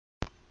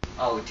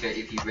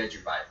if you read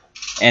your Bible.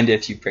 And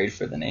if you prayed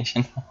for the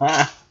nation.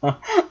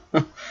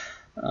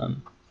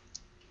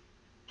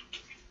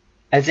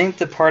 I think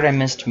the part I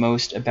missed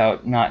most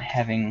about not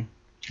having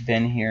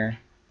been here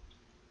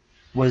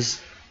was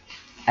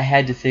I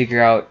had to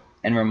figure out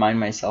and remind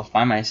myself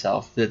by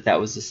myself that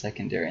was the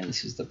secondary and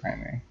this was the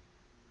primary.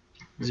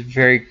 It was a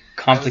very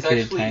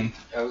complicated time.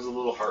 I was a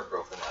little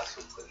heartbroken last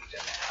week when you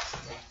didn't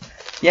ask me.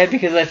 Yeah,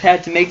 because I've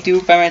had to make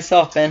do by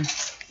myself, Ben.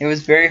 It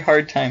was a very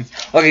hard time.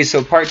 Okay,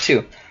 so part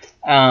 2.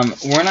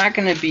 We're not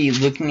going to be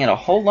looking at a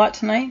whole lot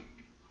tonight.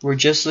 We're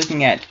just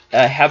looking at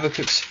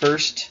Habakkuk's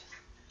first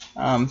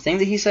thing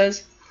that he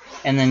says,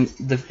 and then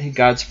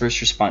God's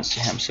first response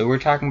to him. So we're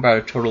talking about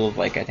a total of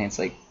I think it's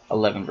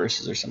 11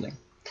 verses or something.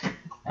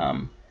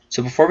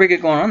 So before we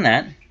get going on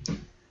that,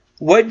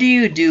 what do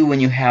you do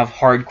when you have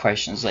hard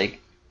questions? I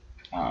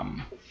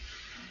don't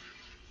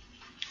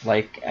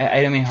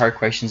mean hard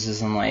questions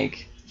as in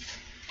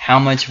how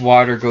much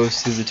water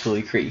goes through the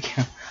Tule Creek.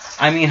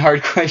 I mean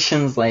hard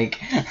questions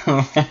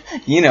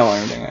you know what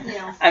I'm doing.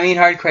 Yeah. I mean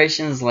hard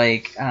questions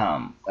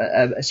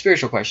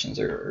spiritual questions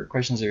or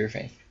questions of your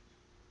faith.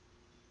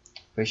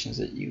 Questions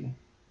that you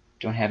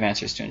don't have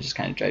answers to and just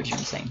kind of drives you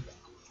insane.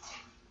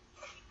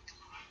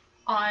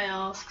 I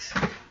ask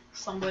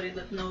somebody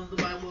that knows the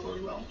Bible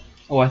really well.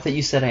 Oh, I thought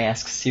you said I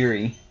asked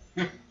Siri.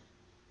 And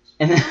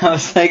then I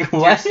was like,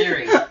 what? Yeah,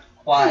 Siri.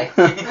 Why?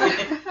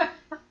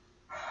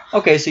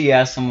 Okay, so you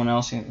asked someone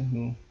else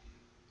who...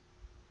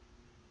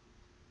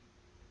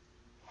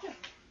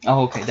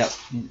 Oh, okay. I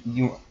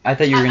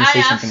thought you were going to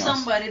say something else. I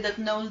ask somebody that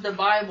knows the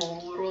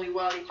Bible really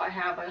well if I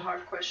have a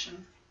hard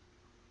question.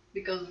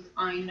 Because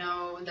I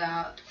know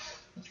that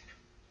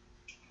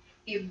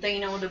if they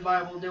know the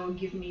Bible, they will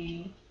give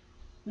me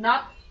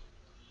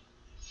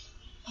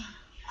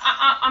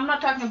I'm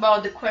not talking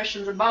about the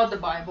questions about the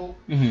Bible,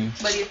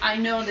 but I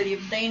know that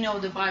if they know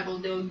the Bible,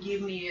 they'll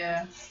give me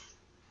a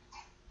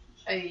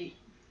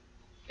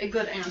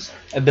good answer.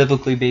 A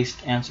biblically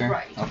based answer?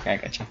 Right. Okay, I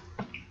gotcha.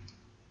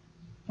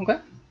 Okay.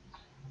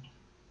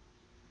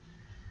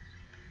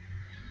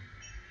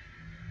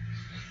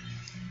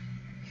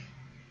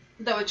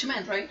 Is that what you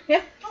meant, right?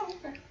 Yeah. Oh,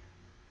 okay.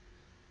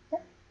 Do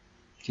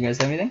you guys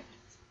have anything?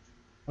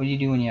 What do you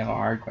do when you have a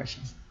hard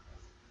question?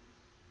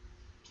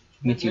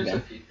 Me too, There's Ben.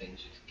 a few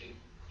things you can do.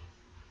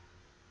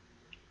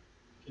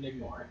 You can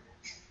ignore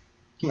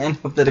it. And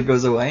hope that it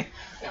goes away?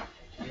 Yeah.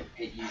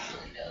 It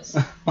usually does.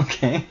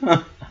 Okay.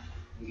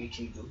 You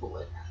can Google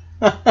it.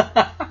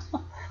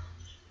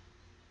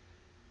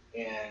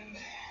 And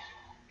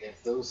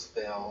if those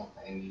fail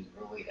and you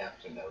really have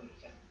to know, you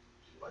can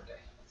do one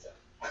day. That's it.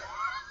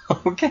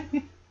 Okay.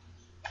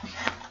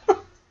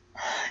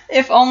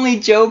 If only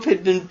Job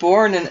had been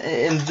born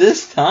in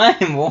this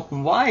time. Oh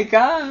my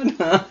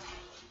God.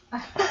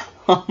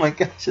 Oh my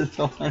gosh, it's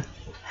so funny.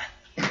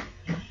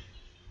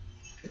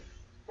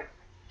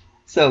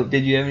 So,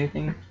 did you have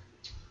anything?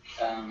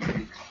 We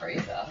can pray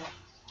about it.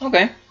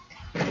 Okay.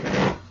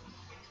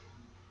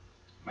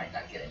 Might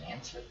not get an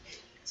answer. But you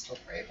can still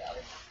pray about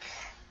it.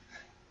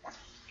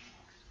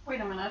 Wait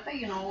a minute, I thought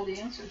you know all the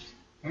answers.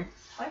 Hmm?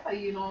 I thought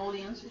you know all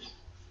the answers.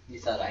 You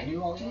thought I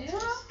knew all the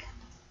answers?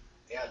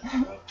 Yeah. Yeah,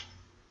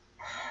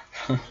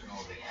 I know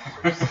all the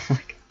answers.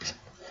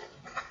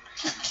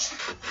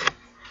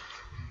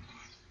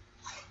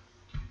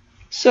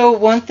 So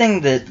one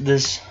thing that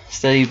this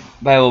study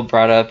Bible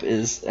brought up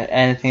is,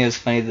 and I think it was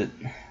funny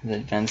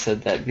that Ben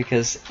said that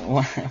because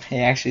he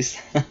actually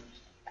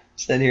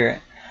said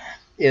here,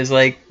 it was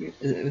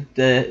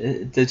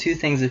the two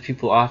things that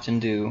people often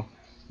do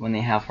when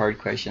they have hard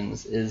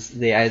questions is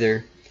they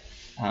either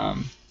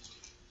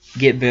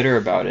get bitter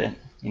about it,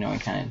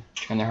 and kind of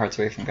turn their hearts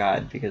away from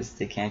God because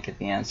they can't get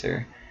the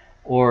answer,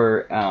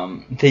 or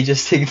they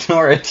just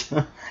ignore it.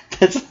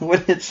 That's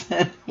what it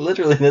said.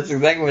 Literally, that's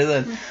exactly what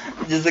it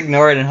said. Just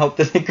ignore it and hope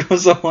that it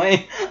goes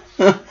away.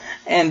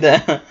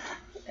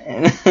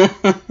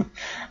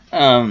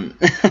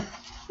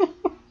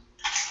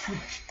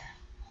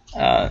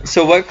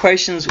 So what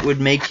questions would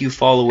make you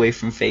fall away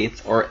from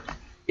faith, or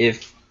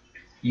if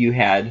you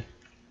had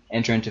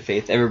entered into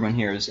faith? Everyone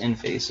here is in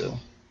faith, so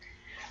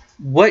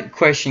what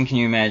question can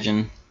you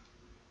imagine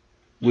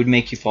would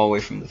make you fall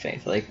away from the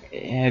faith?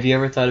 Have you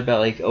ever thought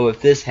about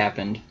if this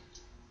happened,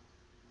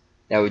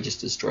 that would just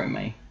destroy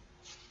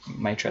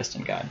my trust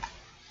in God?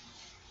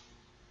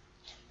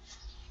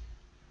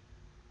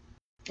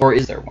 Or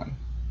is there one?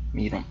 I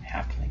mean, you don't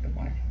have to think of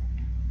one.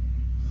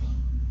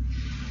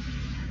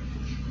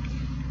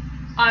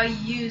 I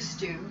used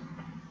to.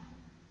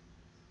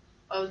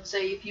 I would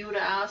say if you would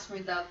have asked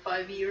me that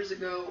 5 years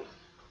ago,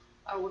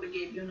 I would have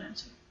gave you an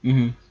answer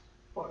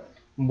for it.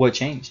 What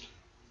changed?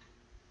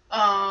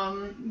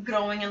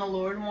 Growing in the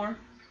Lord more.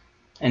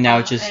 And now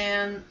it just...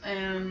 And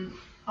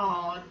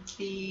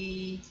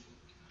the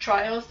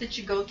trials that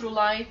you go through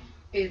life,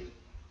 it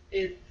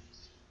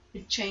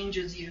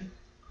changes you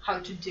how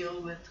to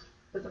deal with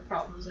the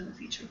problems in the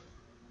future.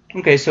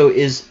 Okay, so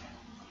is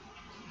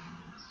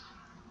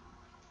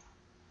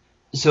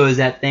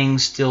that thing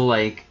still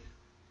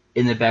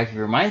in the back of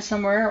your mind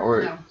somewhere,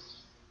 or No.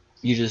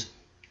 you just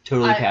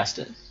totally past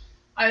it.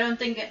 I don't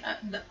think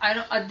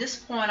at this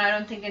point I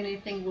don't think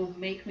anything will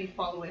make me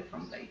fall away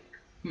from faith.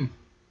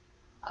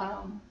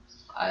 I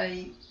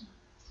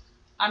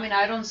mean,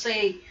 I don't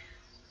say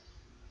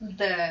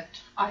that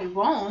I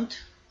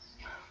won't.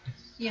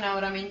 You know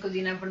what I mean? Because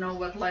you never know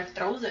what life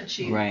throws at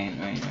you. Right.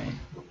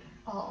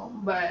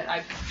 But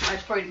I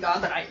pray to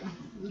God that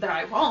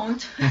I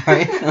won't.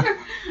 Right.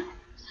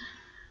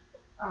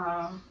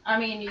 I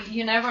mean,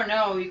 you never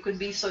know. You could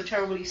be so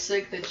terribly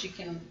sick that you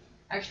can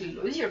actually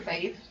lose your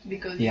faith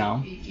because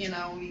you're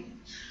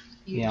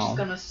just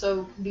gonna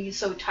be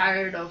so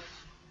tired of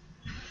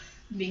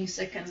being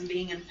sick and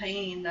being in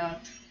pain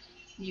that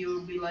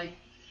you'll be like,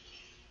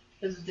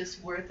 is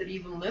this worth it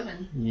even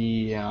living?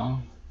 Yeah,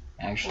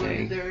 actually.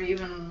 Or is there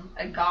even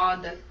a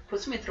God that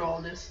puts me through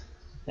all this?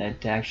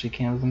 That actually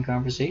came up in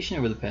conversation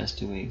over the past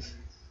 2 weeks.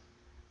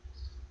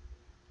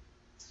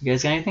 You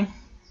guys got anything?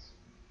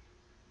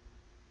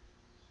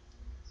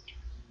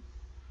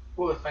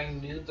 Well, if I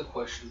knew the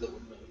question that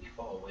would make me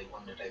fall away,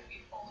 when did I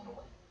be falling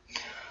away?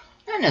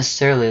 Not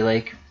necessarily.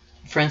 Like,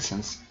 for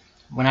instance,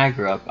 when I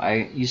grew up,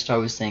 I used to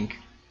always think,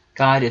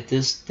 God, if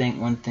this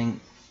one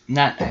thing,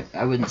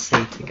 I wouldn't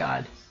say to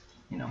God,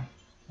 you know.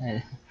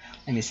 Let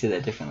me say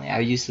that differently. I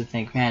used to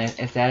think, man,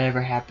 if that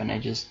ever happened, I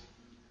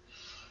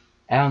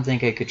don't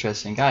think I could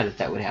trust in God if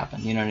that would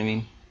happen. You know what I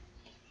mean?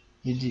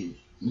 You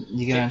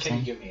get what I'm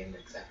saying? Can you give me an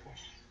example?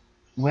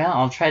 Well,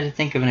 I'll try to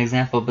think of an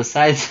example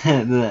besides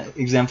the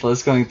example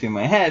that's going through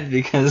my head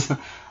because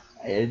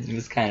it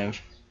was kind of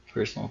a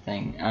personal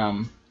thing.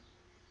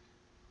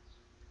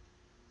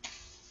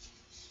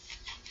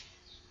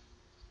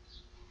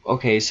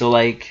 Okay, so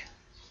like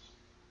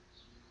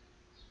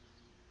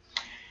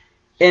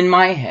in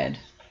my head,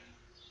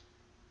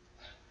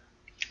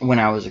 when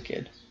I was a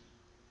kid,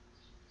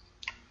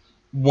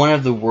 one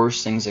of the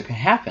worst things that could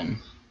happen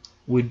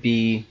would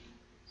be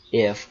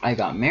if I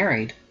got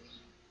married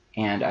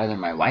and either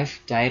my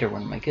wife died or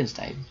one of my kids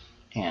died.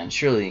 And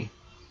surely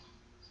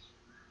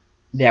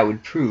that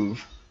would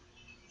prove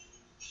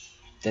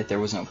that there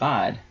was no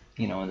God,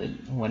 you know,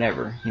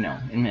 whatever, you know,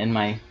 in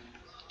my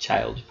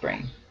child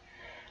brain.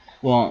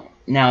 Well,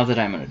 now that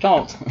I'm an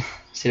adult,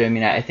 see what I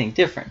mean? I think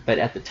different. But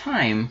at the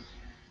time,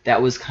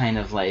 that was kind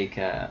of like,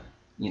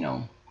 you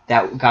know,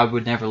 that God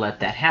would never let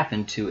that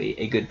happen to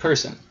a good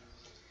person.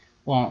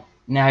 Well,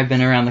 now I've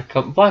been around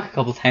the block a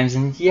couple times,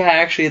 and yeah,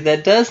 actually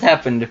that does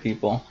happen to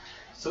people.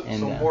 So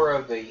more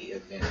of the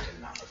event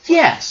and not the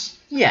Yes.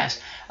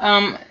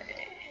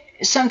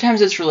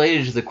 Sometimes it's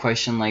related to the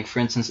question, like, for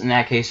instance, in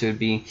that case it would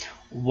be,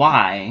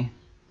 why,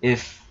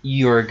 if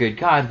you're a good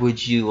God,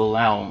 would you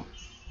allow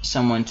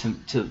someone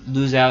to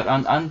lose out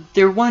on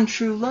their one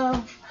true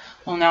love?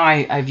 Well, now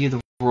I view the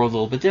world a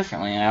little bit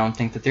differently, and I don't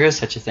think that there is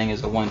such a thing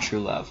as a one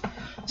true love.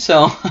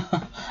 So,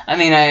 I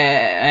mean,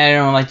 I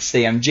don't like to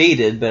say I'm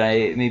jaded, but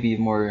I may be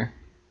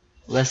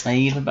less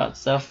naive about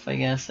stuff, I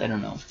guess. I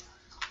don't know.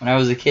 When I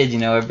was a kid, you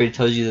know, everybody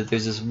tells you that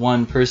there's this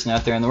one person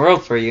out there in the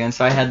world for you, and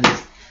so I had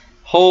this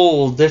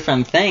whole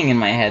different thing in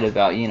my head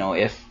about, you know,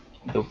 if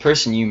the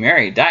person you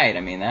married died, I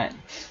mean, that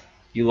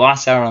you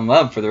lost out on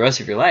love for the rest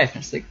of your life.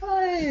 And it's like,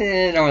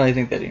 I don't really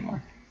think that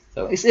anymore.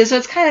 So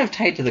it's kind of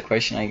tied to the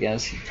question, I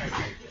guess.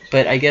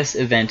 But I guess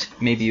event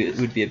maybe it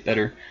would be a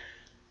better.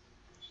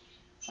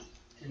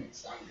 Didn't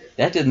sound good.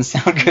 That didn't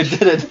sound good,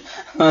 did it?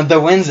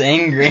 The wind's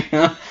angry.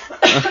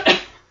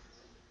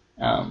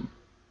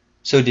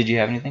 So did you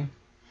have anything?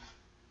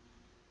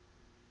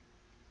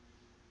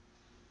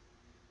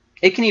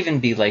 It can even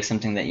be like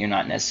something that you're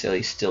not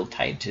necessarily still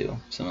tied to.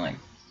 Something like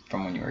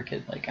from when you were a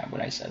kid, like what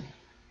I said.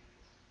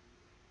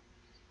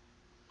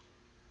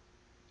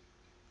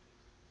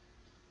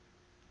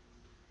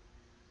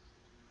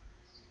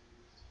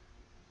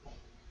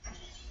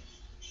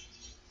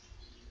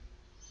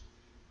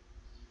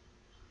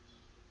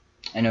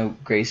 I know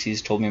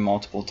Gracie's told me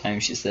multiple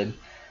times, she said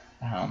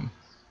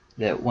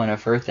that one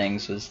of her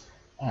things was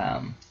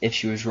if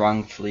she was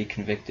wrongfully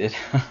convicted.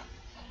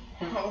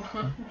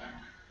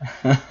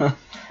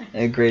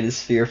 The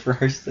greatest fear for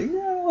her. She's like,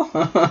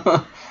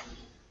 no.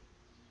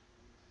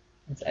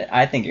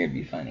 I think it would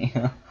be funny.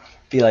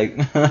 Be like,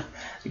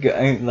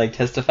 like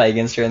testify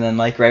against her, and then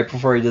like right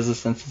before he does the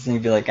sentencing,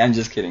 he'd be like, "I'm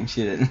just kidding.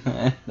 She didn't.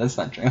 That's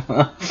not true."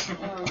 Have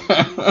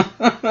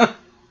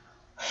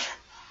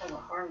a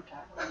heart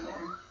attack right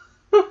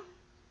there.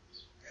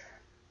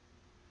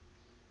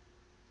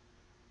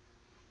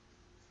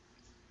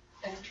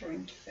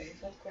 Entering to faith.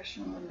 That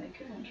question would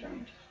make it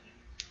entering to faith.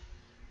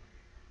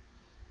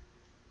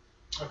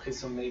 Okay,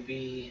 so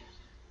maybe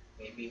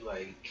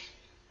like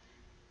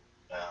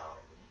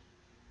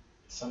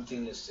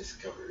something is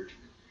discovered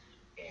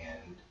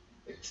and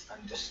it's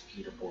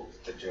undisputable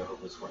that the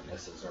Jehovah's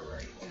Witnesses are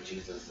right and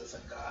Jesus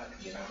isn't God,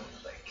 you know,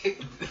 like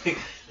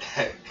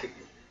I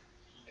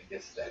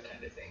guess that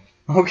kind of thing.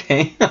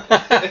 Okay.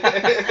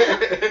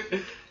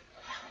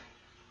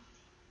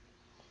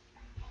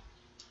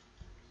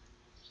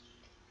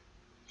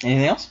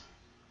 Anything else?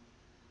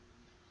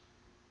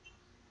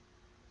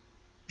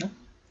 No?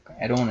 Okay,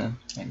 I don't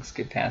want to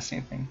skip past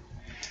anything.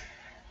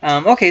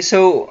 Okay,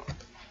 so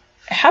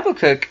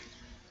Habakkuk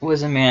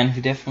was a man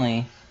who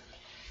definitely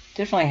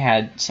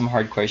had some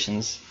hard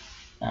questions.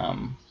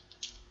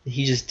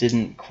 He just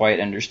didn't quite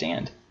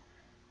understand.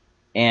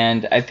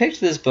 And I picked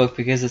this book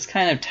because it's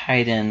kind of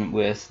tied in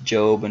with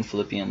Job and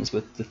Philippians,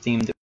 with the theme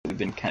that we've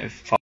been kind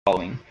of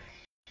following.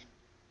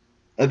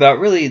 About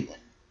really,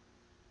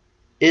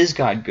 is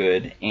God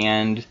good?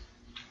 And,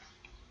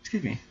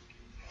 excuse me,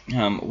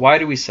 why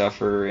do we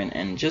suffer?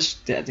 And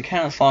just the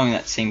kind of following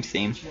that same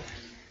theme.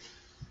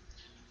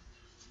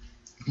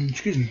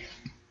 Excuse me.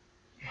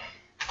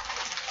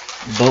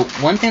 But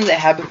one thing that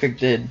Habakkuk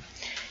did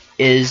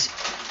is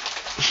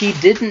he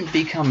didn't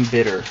become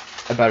bitter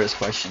about his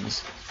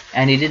questions,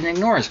 and he didn't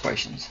ignore his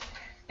questions.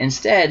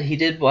 Instead, he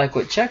did like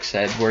what Chuck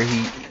said, where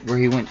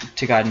he went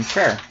to God in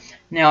prayer.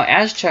 Now,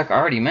 as Chuck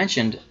already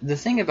mentioned, the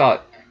thing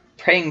about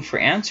praying for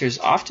answers,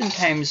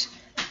 oftentimes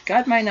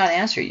God might not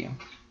answer you.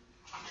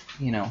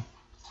 You know,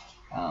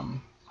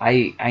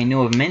 I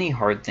know of many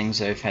hard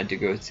things I've had to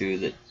go through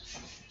that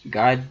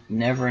God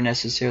never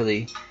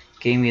necessarily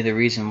gave me the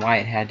reason why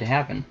it had to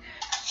happen.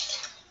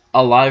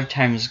 A lot of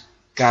times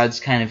God's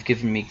kind of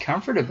given me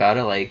comfort about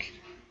it, like,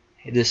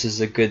 hey, this is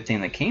a good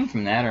thing that came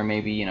from that, or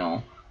maybe, you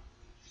know,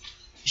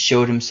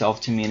 showed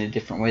himself to me in a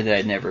different way that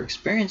I'd never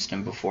experienced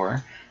him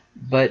before.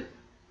 But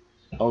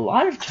a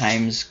lot of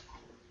times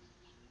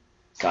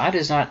God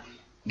has not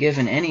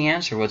given any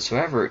answer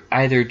whatsoever,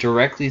 either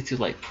directly through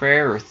like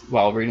prayer or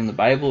while reading the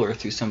Bible, or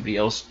through somebody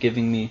else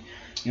giving me,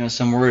 you know,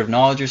 some word of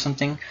knowledge or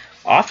something.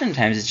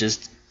 Oftentimes it's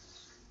just,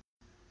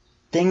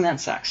 dang, that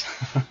sucks.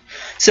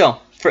 So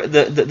for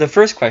the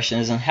first question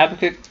is in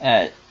Habakkuk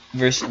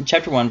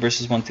chapter 1,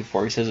 verses 1 through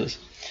 4. He says this: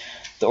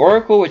 The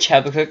oracle which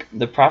Habakkuk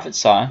the prophet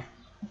saw,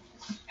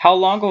 how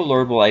long, O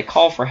Lord, will I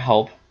call for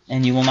help,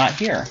 and you will not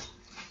hear?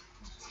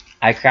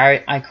 I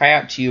cry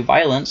out to you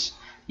violence,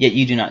 yet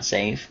you do not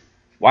save.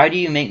 Why do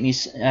you make me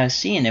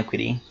see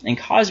iniquity, and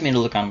cause me to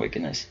look on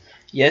wickedness?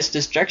 Yes,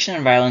 destruction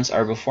and violence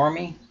are before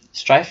me.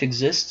 Strife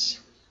exists.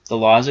 The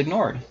law is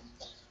ignored.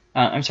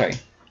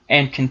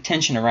 And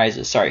contention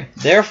arises.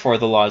 Therefore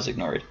the law is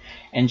ignored,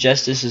 and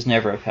justice is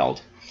never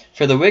upheld.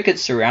 For the wicked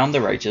surround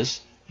the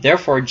righteous.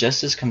 Therefore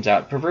justice comes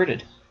out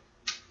perverted.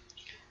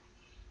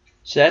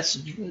 So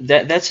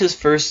that's his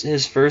first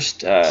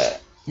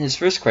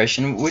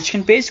question, which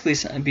can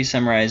basically be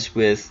summarized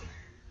with,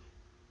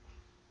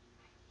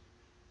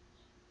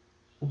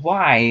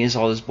 why is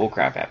all this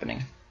bullcrap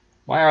happening?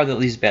 Why are all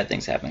these bad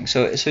things happening?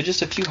 So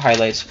just a few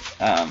highlights.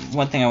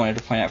 One thing I wanted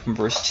to point out from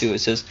verse 2, it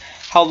says,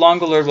 How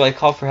long, O Lord, will I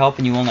call for help,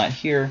 and you will not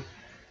hear?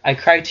 I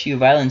cry to you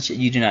violence, yet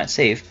you do not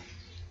save.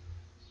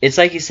 It's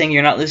like he's saying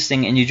you're not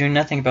listening, and you're doing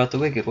nothing about the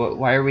wicked.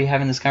 Why are we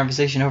having this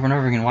conversation over and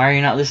over again? Why are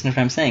you not listening to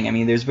what I'm saying? I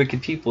mean, there's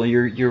wicked people.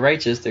 You're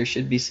righteous. There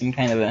should be some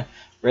kind of a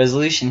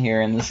resolution here,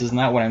 and this is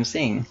not what I'm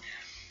seeing.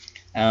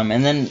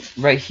 And then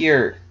right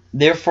here,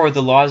 therefore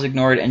the law is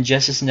ignored, and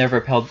justice never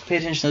upheld. Pay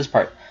attention to this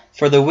part.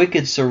 For the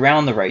wicked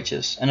surround the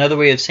righteous. Another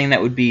way of saying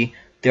that would be,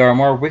 there are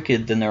more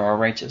wicked than there are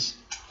righteous.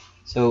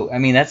 So I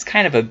mean, that's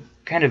kind of a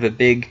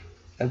big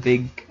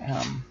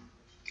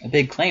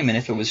claim, and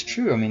if it was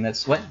true, I mean,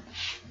 that's what.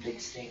 Big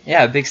statement.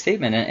 Yeah, a big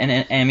statement,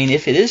 and I mean,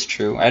 if it is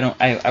true,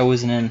 I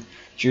wasn't in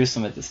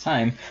Jerusalem at this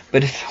time,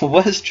 but if it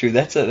was true,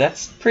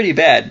 that's pretty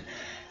bad.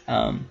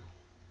 So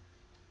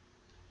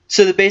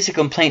the basic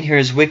complaint here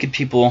is wicked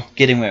people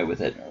getting away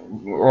with it,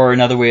 or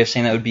another way of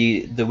saying that would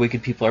be the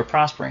wicked people are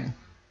prospering.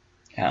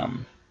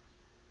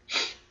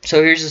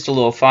 So here's just a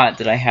little thought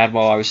that I had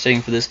while I was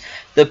studying for this.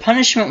 The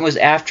punishment was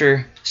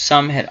after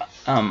some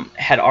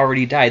had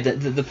already died.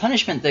 The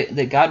punishment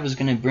that God was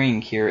going to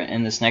bring here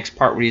in this next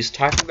part, what he's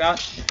talking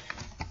about,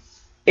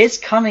 it's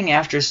coming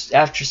after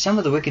some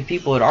of the wicked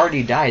people had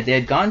already died. They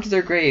had gone to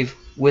their grave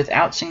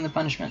without seeing the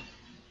punishment.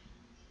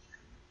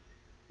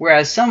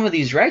 Whereas some of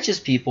these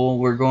righteous people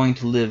were going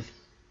to live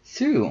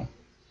through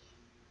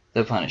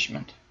the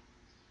punishment.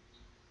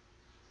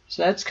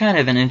 So that's kind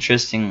of an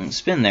interesting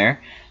spin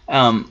there.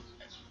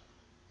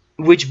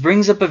 Which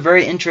brings up a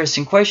very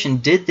interesting question.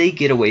 Did they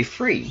get away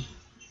free?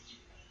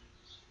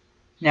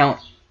 Now,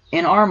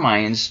 in our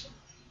minds,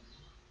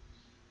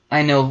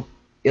 I know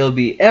it'll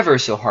be ever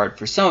so hard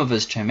for some of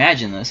us to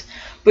imagine this,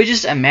 but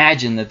just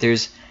imagine that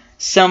there's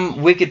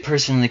some wicked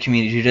person in the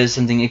community who does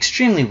something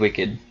extremely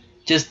wicked.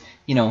 Just,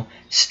 you know,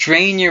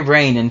 strain your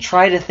brain and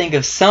try to think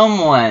of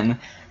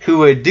someone who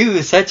would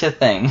do such a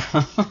thing.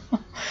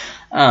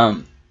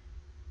 And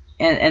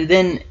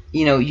then,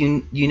 you know,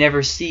 you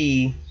never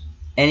see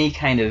any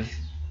kind of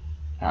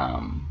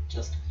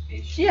justification.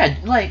 Yeah,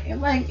 like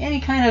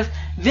any kind of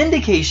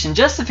vindication,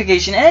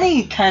 justification,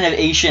 any kind of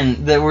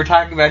Asian that we're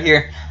talking about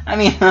here. I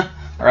mean,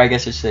 or I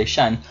guess I should say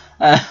shun.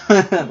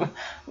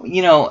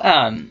 You know,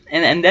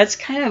 and that's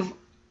kind of,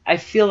 I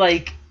feel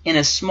like, in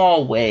a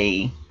small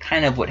way,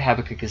 kind of what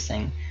Habakkuk is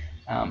saying.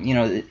 You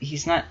know,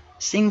 he's not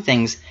seeing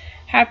things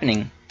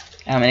happening.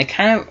 And it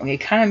kind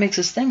of makes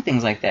us think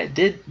things like that.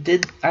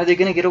 Are they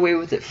going to get away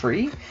with it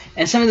free?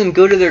 And some of them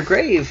go to their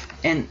grave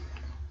and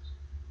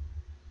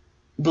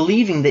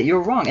believing that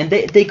you're wrong, and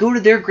they go to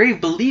their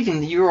grave believing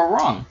that you are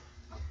wrong,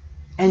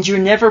 and you're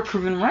never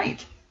proven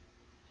right.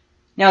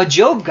 Now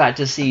Job got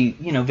to see,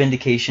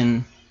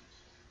 vindication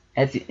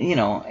at the,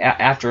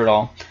 after it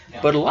all,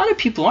 but a lot of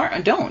people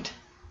don't.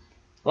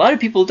 A lot of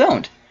people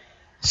don't.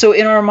 So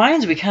in our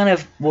minds, we kind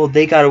of,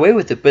 they got away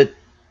with it, but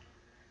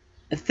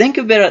think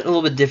of it a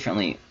little bit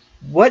differently.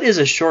 What is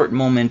a short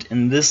moment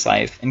in this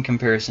life in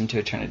comparison to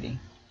eternity?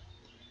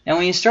 And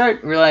when you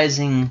start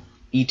realizing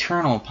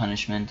eternal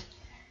punishment,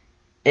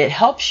 it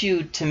helps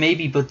you to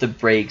maybe put the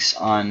brakes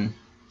on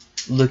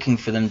looking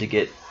for them to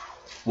get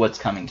what's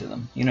coming to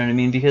them. You know what I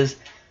mean? Because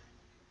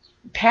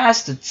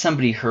past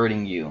somebody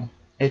hurting you,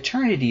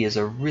 eternity is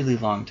a really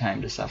long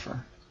time to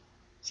suffer.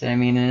 So I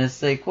mean, and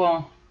it's like,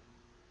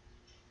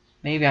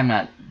 maybe I'm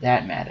not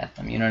that mad at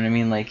them. You know what I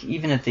mean? Like,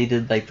 even if they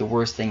did like the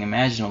worst thing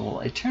imaginable,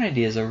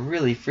 eternity is a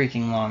really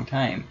freaking long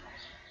time.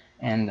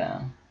 And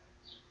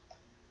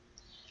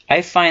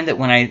I find that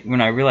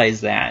when I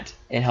realize that,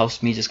 it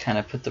helps me just kind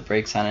of put the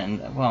brakes on it,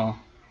 and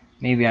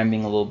maybe I'm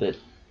being a little bit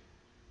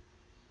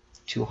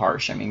too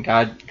harsh. I mean,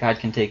 God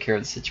can take care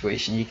of the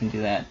situation. He can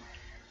do that.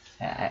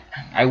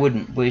 I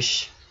wouldn't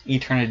wish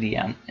eternity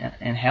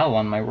in hell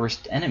on my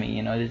worst enemy.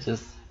 It's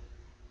just,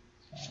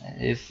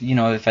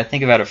 if I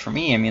think about it for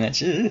me, I mean,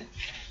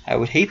 I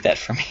would hate that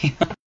for me.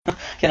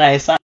 Can I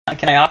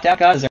opt out,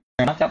 God? Is there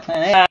an opt out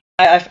plan?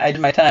 I did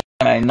my time.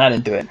 I'm not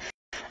into it.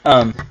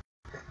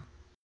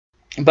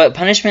 But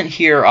punishment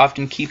here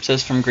often keeps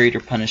us from greater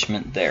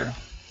punishment there.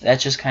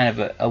 That's just kind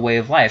of a way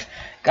of life.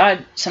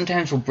 God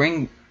sometimes will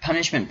bring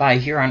punishment by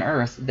here on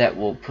earth that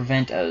will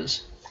prevent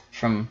us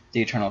from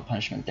the eternal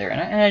punishment there.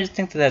 And I just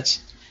think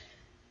that's,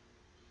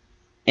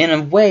 in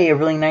a way, a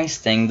really nice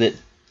thing, that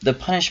the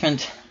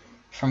punishment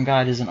from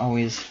God isn't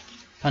always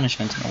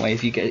punishment in a way.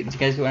 Do you guys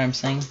get what I'm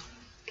saying?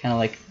 Kind of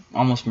like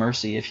almost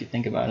mercy if you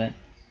think about it.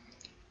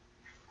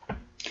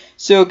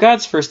 So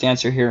God's first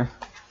answer here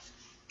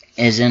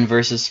is in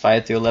verses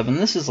 5 through 11.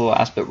 This is the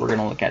last bit we're going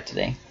to look at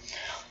today.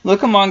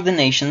 Look among the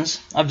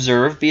nations,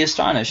 observe, be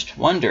astonished,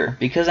 wonder,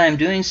 because I am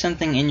doing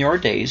something in your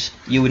days.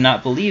 You would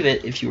not believe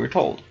it if you were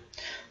told.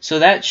 So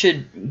that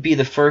should be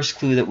the first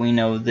clue that we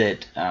know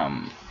that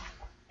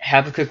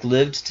Habakkuk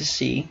lived to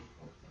see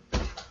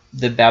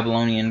the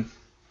Babylonian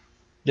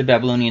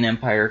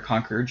Empire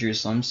conquer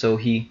Jerusalem. So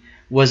he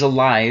was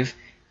alive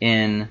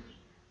in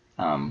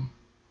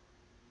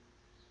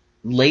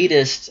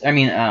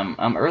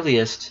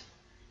earliest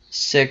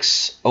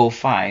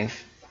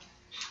 605,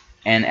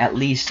 and at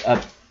latest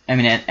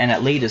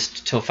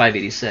till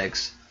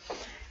 586.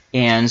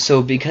 And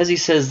so because he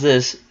says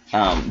this,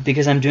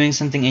 because I'm doing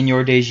something in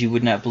your days you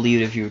would not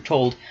believe it if you were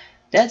told,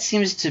 that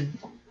seems to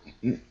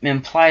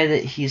imply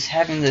that he's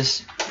having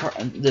this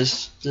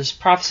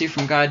prophecy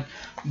from God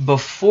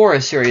before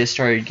Assyria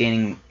started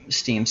gaining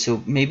steam,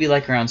 so maybe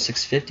like around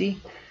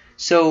 650.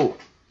 So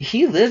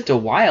he lived a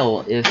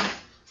while if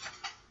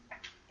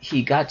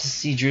he got to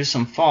see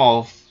Jerusalem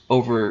fall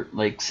over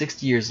like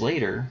 60 years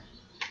later.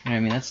 You know what I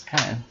mean? That's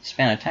kind of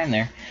span of time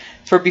there.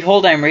 For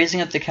behold, I am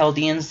raising up the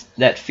Chaldeans,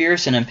 that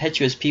fierce and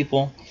impetuous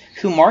people,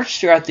 who march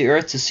throughout the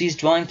earth to seize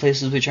dwelling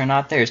places which are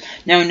not theirs.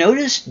 Now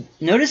notice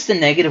the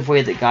negative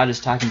way that God is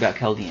talking about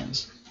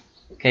Chaldeans.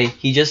 Okay,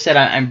 he just said,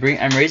 I'm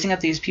raising up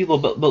these people,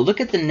 but look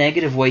at the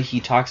negative way he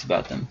talks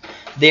about them.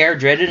 They are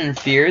dreaded and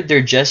feared.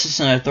 Their justice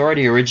and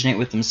authority originate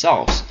with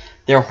themselves.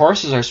 Their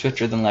horses are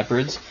swifter than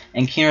leopards,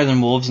 and keener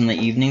than wolves in the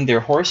evening. Their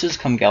horses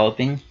come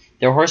galloping.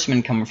 Their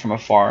horsemen come from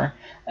afar.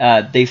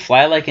 They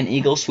fly like an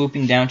eagle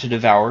swooping down to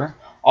devour.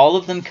 All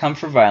of them come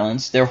for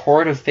violence. Their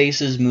horde of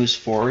faces moves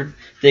forward.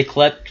 They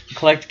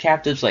collect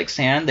captives like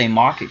sand. They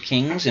mock at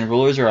kings, and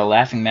rulers are a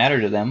laughing matter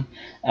to them.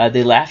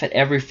 They laugh at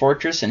every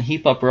fortress and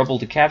heap up rubble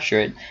to capture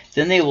it.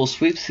 Then they will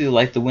sweep through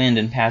like the wind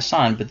and pass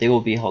on, but they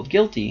will be held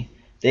guilty,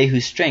 they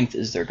whose strength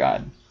is their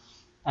God.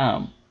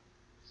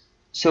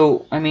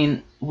 So, I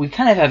mean, we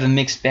kind of have a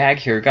mixed bag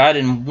here. God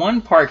in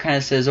one part kind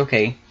of says,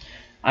 okay,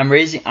 I'm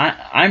raising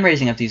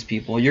up these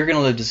people, you're going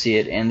to live to see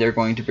it, and they're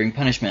going to bring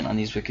punishment on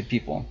these wicked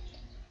people.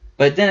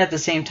 But then at the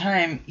same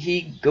time,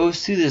 he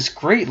goes through this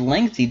great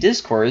lengthy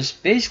discourse,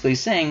 basically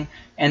saying,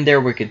 and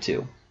they're wicked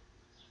too.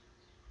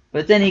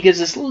 But then he gives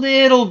this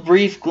little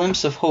brief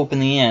glimpse of hope in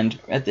the end,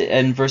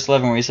 in verse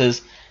 11, where he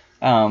says,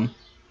 not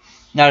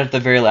at the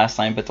very last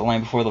line, but the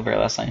line before the very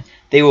last line,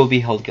 they will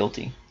be held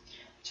guilty.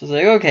 So it's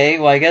like, okay,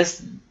 well, I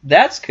guess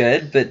that's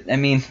good, but I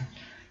mean,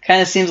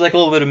 kind of seems like a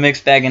little bit of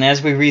mixed bag. And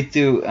as we read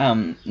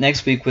through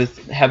next week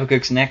with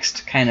Habakkuk's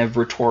next kind of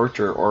retort,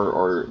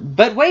 or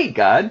but wait,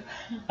 God,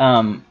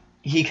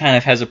 he kind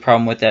of has a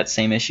problem with that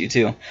same issue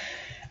too.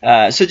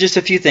 So just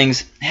a few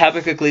things.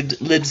 Habakkuk lived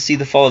to see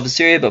the fall of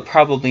Assyria, but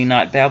probably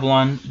not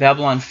Babylon.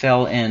 Babylon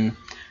fell in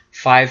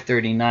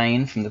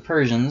 539 from the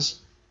Persians.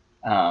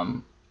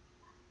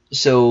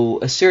 So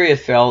Assyria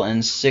fell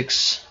in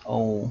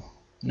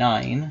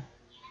 609,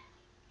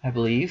 I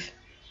believe.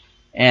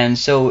 And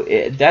so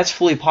that's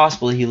fully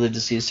possible that he lived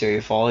to see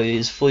Assyria fall. It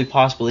is fully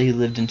possible that he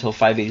lived until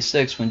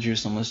 586 when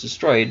Jerusalem was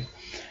destroyed.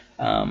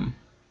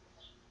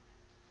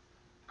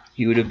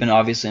 He would have been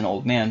obviously an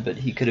old man, but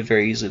he could have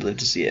very easily lived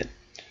to see it.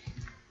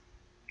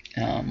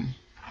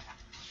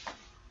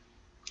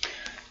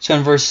 So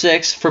in verse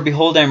 6, for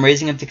behold, I am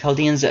raising up the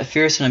Chaldeans, that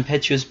fierce and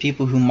impetuous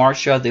people who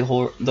march throughout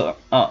the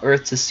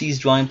earth to seize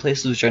dwelling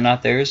places which are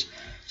not theirs.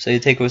 So you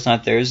take what's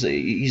not theirs.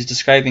 He's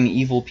describing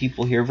evil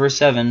people here. Verse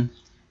 7,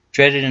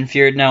 dreaded and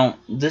feared. Now,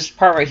 this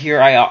part right here,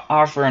 I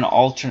offer an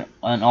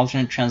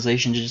alternate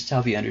translation to just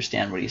help you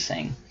understand what he's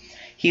saying.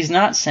 He's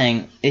not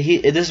saying,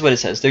 this is what it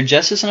says, their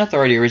justice and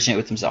authority originate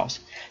with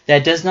themselves.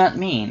 That does not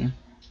mean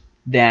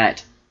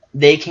that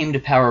they came to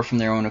power from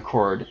their own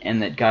accord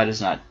and that God is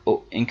not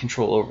in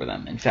control over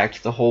them. In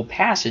fact, the whole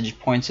passage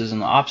points us in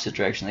the opposite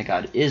direction, that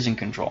God is in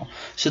control.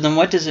 So then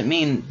what does it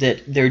mean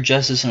that their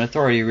justice and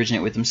authority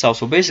originate with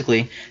themselves? Well,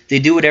 basically, they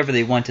do whatever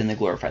they want and they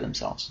glorify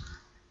themselves.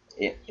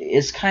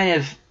 It's kind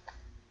of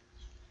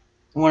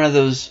one of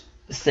those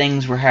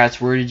things where how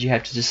it's worded, you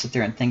have to just sit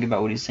there and think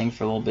about what he's saying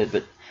for a little bit,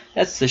 but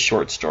that's the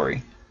short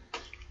story.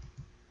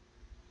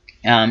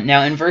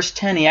 Now, in verse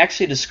 10, he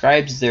actually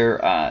describes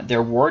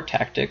their war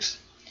tactics.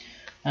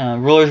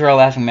 Rulers are a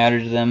laughing matter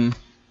to them.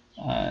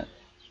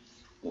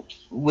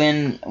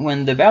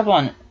 When the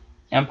Babylon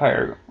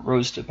Empire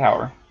rose to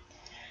power,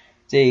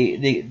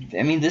 I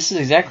mean, this is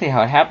exactly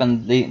how it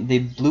happened. They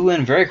blew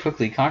in very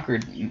quickly,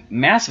 conquered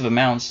massive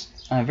amounts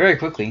very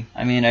quickly.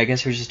 I mean, I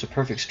guess it was just a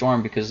perfect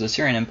storm because the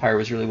Syrian Empire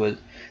was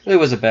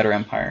a better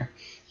empire.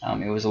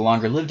 It was a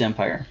longer-lived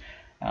empire.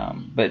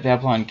 But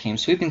Babylon came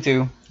sweeping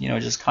through,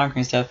 just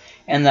conquering stuff.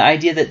 And the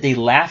idea that they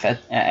laugh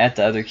at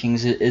the other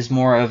kings is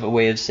more of a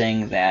way of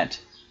saying that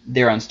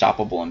they're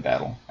unstoppable in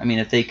battle. I mean,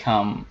 if they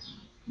come,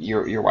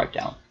 you're wiped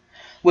out.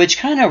 Which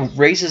kind of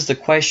raises the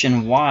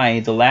question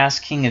why the last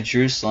king of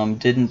Jerusalem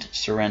didn't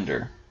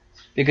surrender.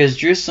 Because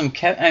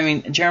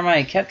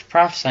Jeremiah kept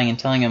prophesying and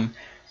telling him,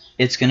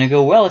 it's going to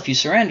go well if you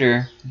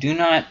surrender. Do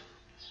not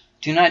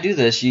do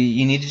this.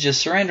 You need to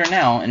just surrender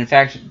now. And in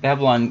fact,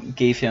 Babylon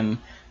gave him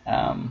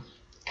kind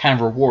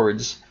of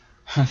rewards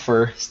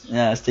for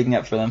sticking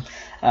up for them.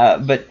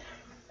 But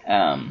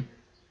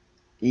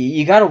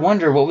you got to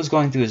wonder what was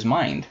going through his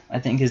mind. I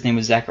think his name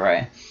was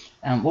Zechariah.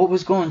 What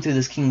was going through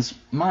this king's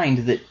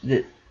mind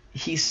that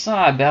he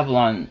saw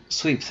Babylon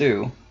sweep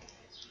through?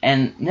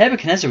 And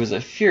Nebuchadnezzar was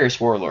a fierce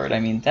warlord. I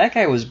mean, that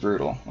guy was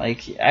brutal.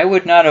 Like, I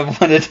would not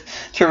have wanted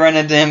to run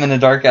into him in a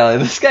dark alley.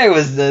 This guy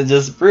was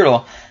just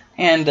brutal.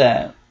 And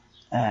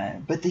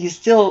but he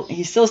still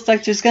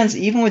stuck to his guns,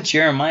 even with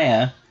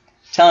Jeremiah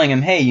telling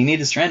him, hey, you need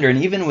to surrender.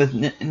 And even with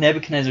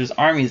Nebuchadnezzar's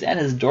armies at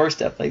his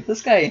doorstep. Like,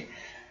 this guy,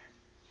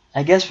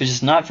 I guess, was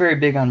just not very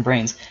big on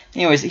brains.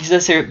 Anyways, he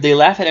says here, they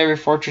laugh at every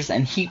fortress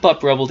and heap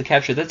up rubble to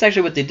capture. That's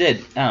actually what they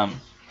did.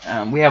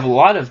 We have a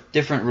lot of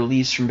different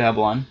reliefs from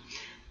Babylon.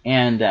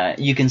 And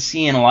you can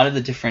see in a lot of the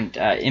different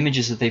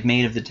images that they've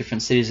made of the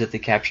different cities that they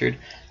captured,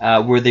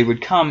 where they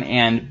would come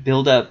and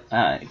build up,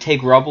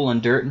 take rubble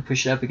and dirt and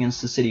push it up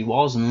against the city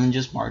walls and then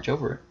just march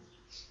over it.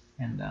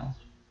 And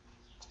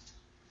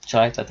so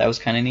I thought that was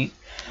kind of neat.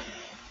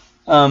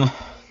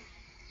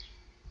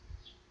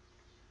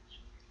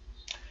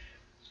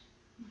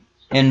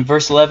 In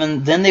verse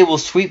 11, then they will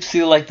sweep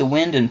through like the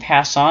wind and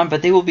pass on,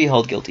 but they will be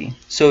held guilty.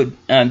 So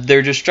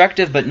they're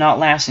destructive but not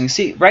lasting.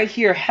 See, right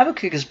here,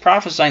 Habakkuk is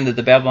prophesying that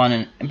the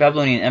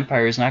Babylonian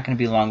Empire is not going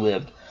to be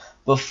long-lived.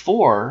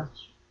 Before,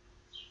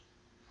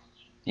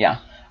 at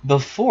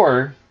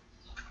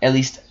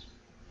least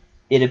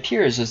it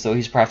appears as though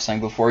he's prophesying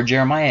before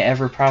Jeremiah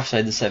ever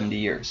prophesied the 70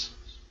 years.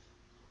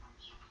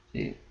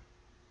 In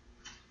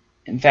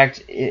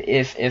fact,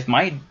 if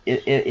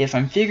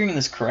I'm figuring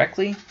this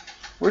correctly,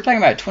 we're talking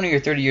about 20 or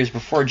 30 years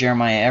before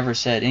Jeremiah ever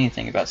said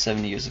anything about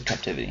 70 years of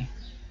captivity.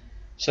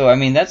 So, I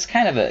mean, that's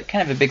kind of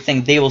a big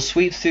thing. They will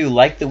sweep through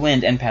like the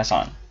wind and pass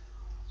on.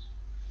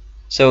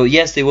 So,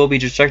 yes, they will be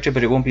destructive,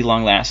 but it won't be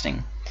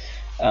long-lasting.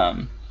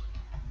 And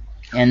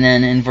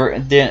then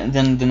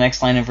then the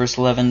next line in verse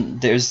 11,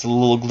 there's a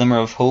little glimmer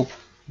of hope.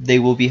 They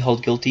will be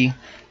held guilty.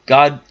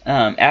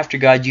 After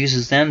God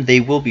uses them, they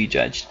will be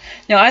judged.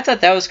 Now, I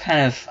thought that was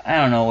kind of, I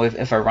don't know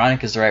if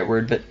ironic is the right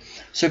word, but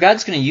so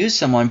God's going to use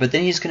someone, but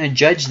then he's going to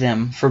judge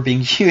them for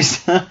being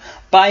used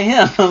by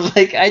him.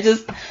 Like,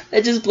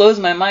 that just blows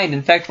my mind.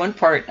 In fact, one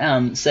part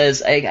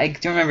says, I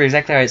don't remember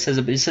exactly how it says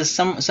it, but it says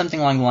something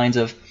along the lines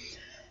of,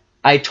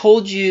 I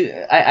told you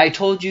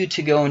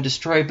to go and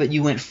destroy, but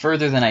you went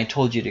further than I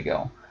told you to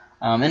go.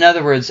 In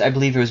other words, I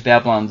believe it was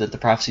Babylon that the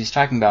prophecy is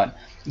talking about.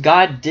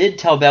 God did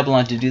tell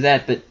Babylon to do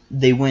that, but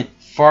they went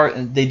far.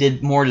 They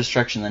did more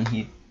destruction than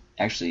he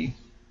actually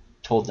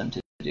told them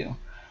to do.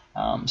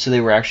 So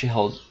they were actually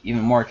held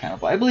even more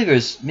accountable. I believe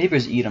maybe it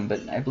was Edom,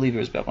 but I believe it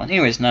was Babylon.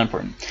 Anyways, not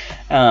important.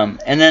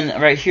 And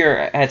then right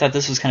here, I thought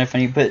this was kind of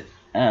funny, but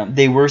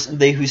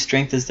they whose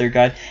strength is their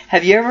God.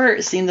 Have you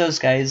ever seen those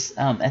guys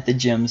at the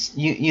gyms?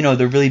 You know,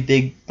 the really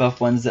big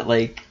buff ones that,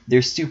 like,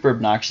 they're super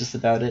obnoxious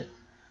about it.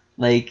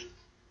 Like,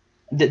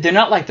 they're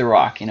not like The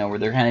Rock, where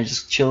they're kind of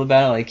just chill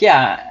about it. Like,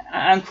 yeah,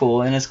 I'm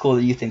cool, and it's cool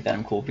that you think that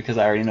I'm cool because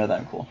I already know that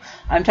I'm cool.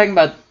 I'm talking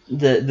about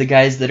the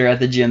guys that are at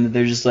the gym that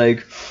they're just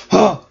like,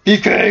 oh,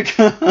 beefcake,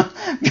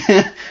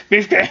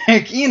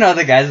 beefcake.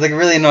 The guys, like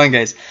really annoying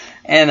guys.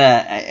 And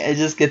I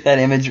just get that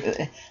image.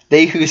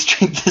 They whose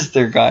strength is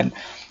their God.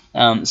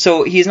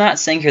 So he's not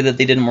saying here that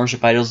they didn't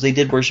worship idols. They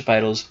did worship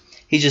idols.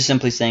 He's just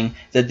simply saying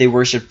that they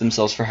worshipped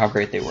themselves for how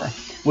great they were,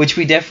 which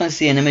we definitely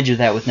see an image of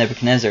that with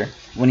Nebuchadnezzar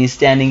when he's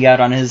standing out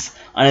on his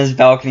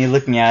balcony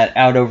looking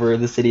out over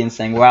the city and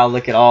saying, "Wow,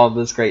 look at all of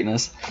this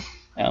greatness."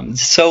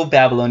 So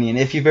Babylonian.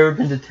 If you've ever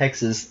been to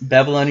Texas,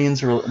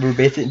 Babylonians were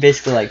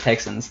basically like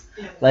Texans.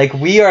 Like,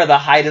 we are the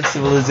height of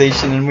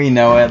civilization and we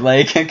know it.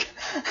 Like,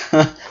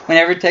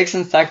 whenever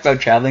Texans talk about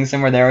traveling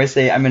somewhere, they always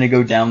say, "I'm going to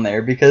go down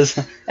there," because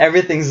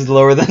everything's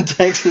lower than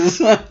Texas.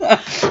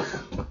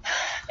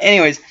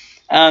 Anyways,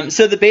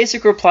 so the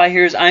basic reply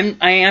here is I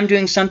am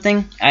doing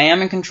something. I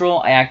am in control.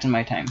 I act in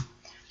my time.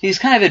 He's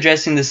kind of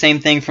addressing the same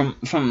thing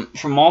from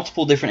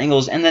multiple different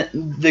angles. And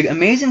the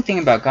amazing thing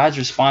about God's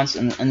response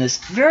in this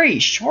very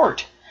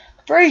short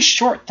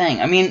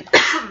thing. I mean,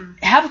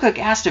 Habakkuk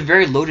asked a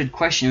very loaded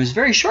question. It was a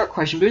very short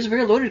question, but it was a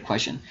very loaded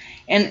question.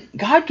 And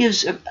God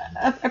gives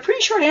a pretty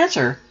short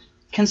answer,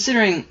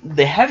 considering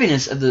the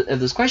heaviness of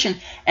this question.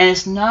 And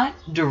it's not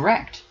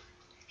direct.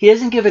 He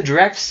doesn't give a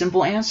direct,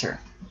 simple answer.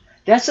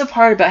 That's the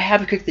part about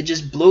Habakkuk that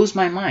just blows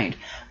my mind.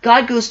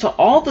 God goes to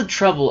all the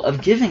trouble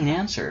of giving an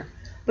answer,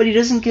 but he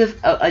doesn't give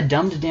a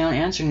dumbed-down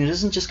answer, and he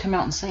doesn't just come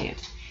out and say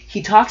it.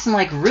 He talks in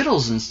like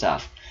riddles and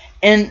stuff.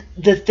 And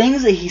the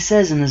things that he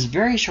says in this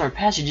very short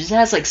passage, it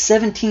has like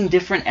 17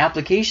 different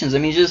applications. I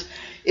mean,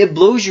 it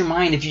blows your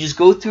mind if you just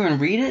go through and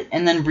read it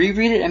and then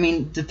reread it. I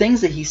mean, the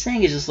things that he's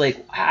saying is just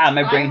like,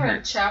 my brain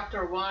hurts. I read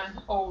chapter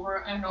 1 over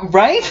and over.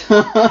 Right?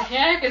 What the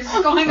heck is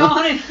going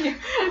on in here?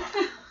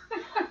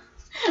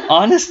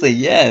 Honestly,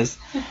 yes.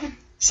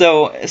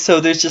 So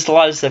there's just a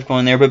lot of stuff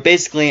going there, but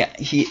basically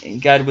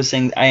God was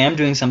saying, I am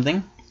doing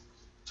something,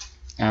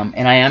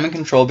 and I am in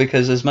control,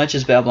 because as much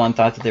as Babylon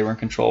thought that they were in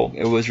control,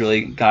 it was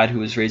really God who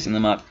was raising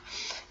them up.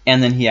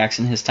 And then he acts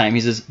in his time.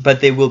 He says, but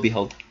they will be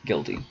held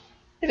guilty.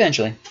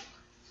 Eventually.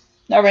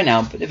 Not right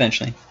now, but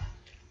eventually.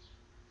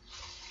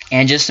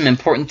 And just some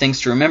important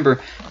things to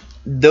remember.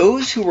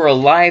 Those who were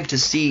alive to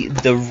see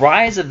the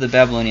rise of the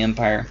Babylonian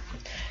Empire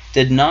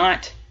did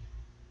not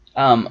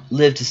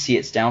lived to see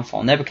its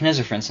downfall.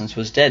 Nebuchadnezzar, for instance,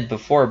 was dead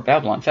before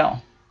Babylon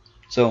fell.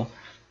 So,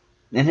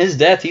 in his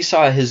death, he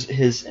saw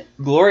his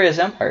glorious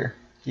empire.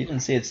 He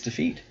didn't see its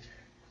defeat.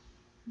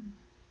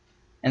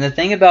 And the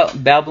thing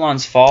about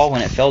Babylon's fall,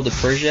 when it fell to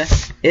Persia,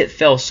 it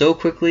fell so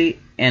quickly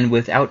and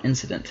without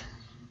incident.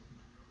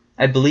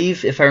 I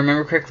believe, if I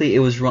remember correctly, it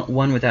was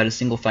won without a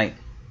single fight.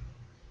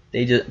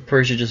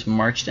 Persia just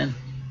marched in.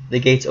 The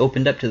gates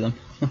opened up to them.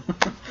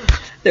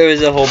 There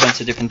was a whole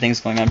bunch of different things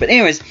going on. But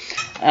anyways,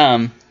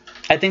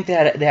 I think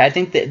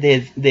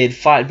they had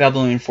fought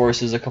Babylonian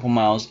forces a couple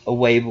miles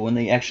away, but when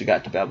they actually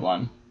got to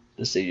Babylon,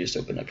 the city just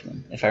opened up to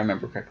them, if I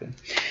remember correctly.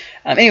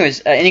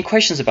 Anyways, any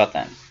questions about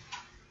that?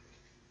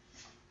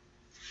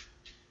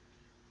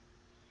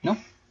 No?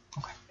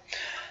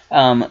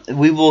 Okay.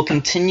 We will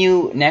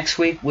continue next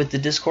week with the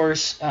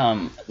discourse,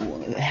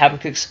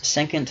 Habakkuk's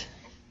second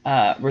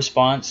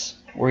response,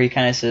 where he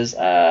kind of says,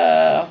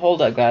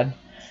 hold up, God.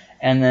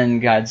 And then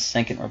God's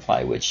second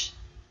reply, which,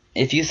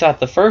 if you thought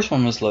the first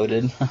one was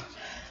loaded,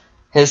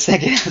 his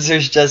second answer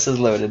is just as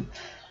loaded.